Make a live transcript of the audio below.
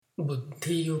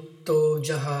बुद्धियुक्तो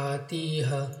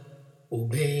जहातीह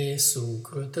उभे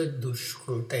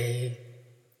सुकृतदुष्कृते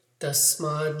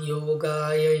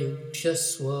तस्माद्योगाय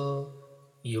युज्यस्व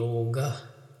योगः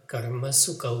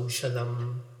कर्मसु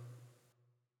कौशलम्.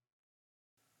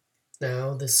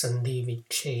 Now the Sandhi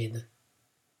Vichhed.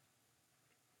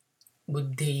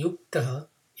 Buddhiyukta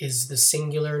is the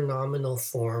singular nominal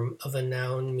form of a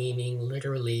noun meaning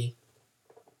literally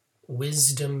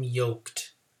wisdom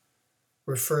yoked,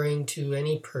 referring to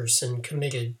any person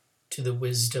committed to the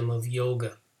wisdom of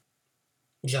yoga.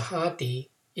 Jahati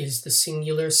is the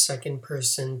singular second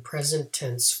person present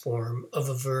tense form of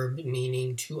a verb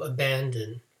meaning to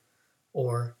abandon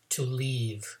or to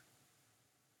leave.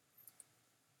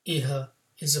 Iha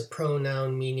is a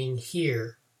pronoun meaning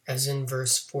here, as in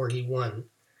verse 41.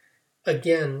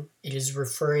 Again, it is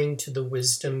referring to the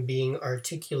wisdom being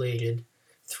articulated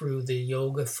through the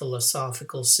yoga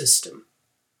philosophical system.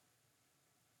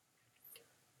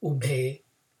 Ubhe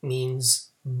means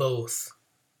both.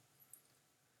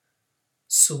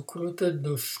 Sukruta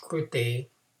dushkrute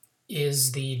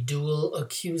is the dual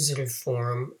accusative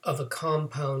form of a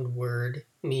compound word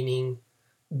meaning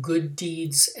good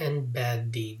deeds and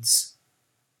bad deeds.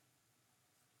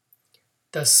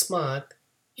 Tasmat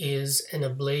is an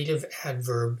ablative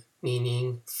adverb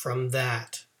meaning from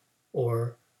that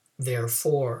or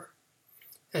therefore,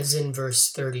 as in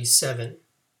verse 37.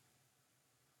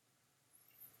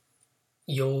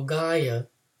 Yogaya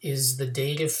is the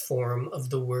dative form of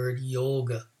the word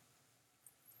yoga.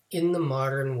 In the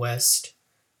modern West,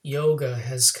 yoga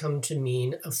has come to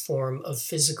mean a form of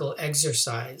physical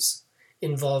exercise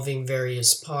involving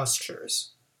various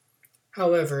postures.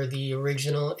 However, the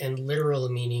original and literal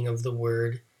meaning of the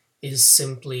word is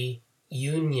simply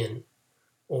union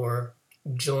or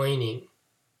joining.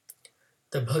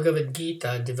 The Bhagavad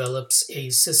Gita develops a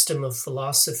system of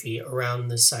philosophy around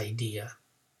this idea.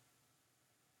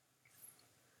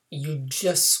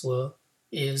 Yujyasva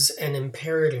is an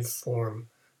imperative form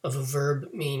of a verb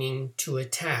meaning to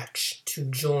attach, to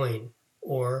join,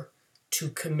 or to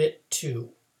commit to.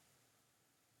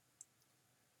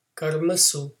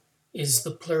 Karmasu is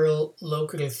the plural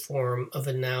locative form of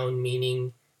a noun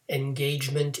meaning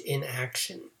engagement in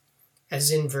action,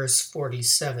 as in verse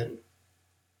 47.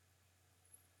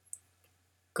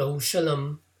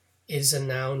 Kaushalam is a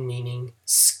noun meaning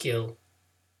skill.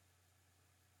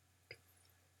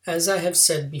 As I have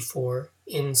said before,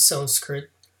 in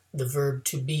Sanskrit, the verb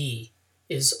to be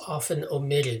is often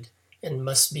omitted and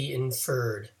must be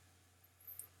inferred.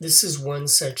 This is one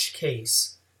such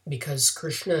case because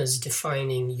Krishna is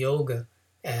defining yoga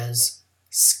as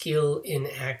skill in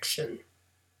action.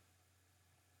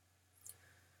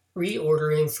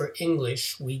 Reordering for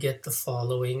English, we get the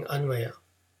following Anvaya.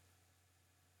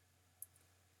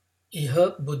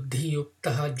 Iha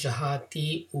buddhiyuktaha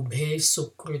jahati ubhe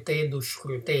sukrute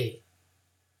dushkrute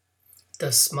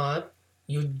tasmat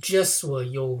yujyasva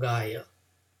yogaya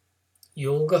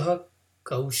yogaha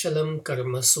kaushalam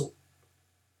karmasu.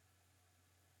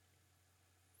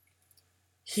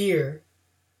 Here,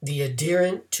 the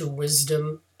adherent to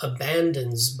wisdom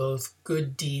abandons both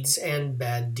good deeds and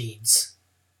bad deeds.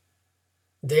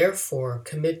 Therefore,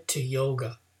 commit to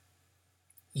yoga.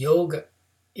 Yoga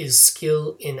is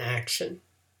skill in action.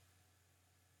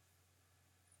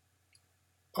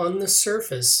 On the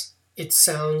surface, it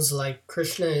sounds like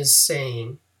Krishna is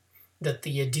saying that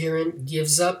the adherent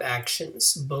gives up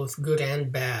actions, both good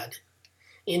and bad.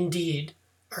 Indeed,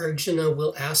 Arjuna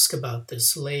will ask about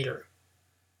this later.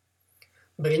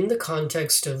 But in the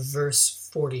context of verse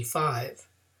 45,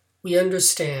 we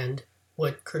understand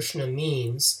what Krishna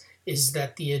means is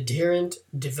that the adherent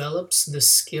develops the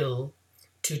skill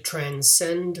to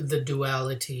transcend the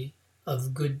duality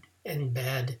of good and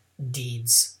bad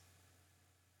deeds.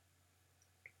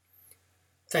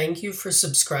 Thank you for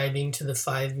subscribing to the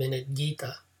 5-Minute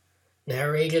Gita,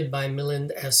 narrated by Milind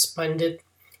S. Pandit,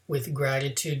 with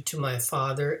gratitude to my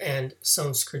father and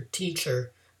Sanskrit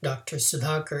teacher, Dr.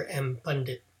 Sudhakar M.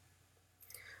 Pandit.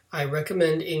 I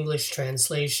recommend English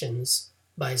translations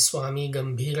by Swami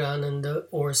Gambhirananda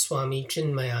or Swami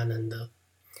Chinmayananda.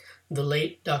 The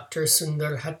late Dr.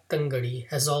 Sundar Hattangadi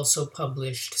has also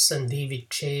published Sandhi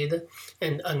Vichhed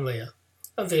and Anvaya,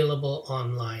 available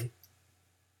online.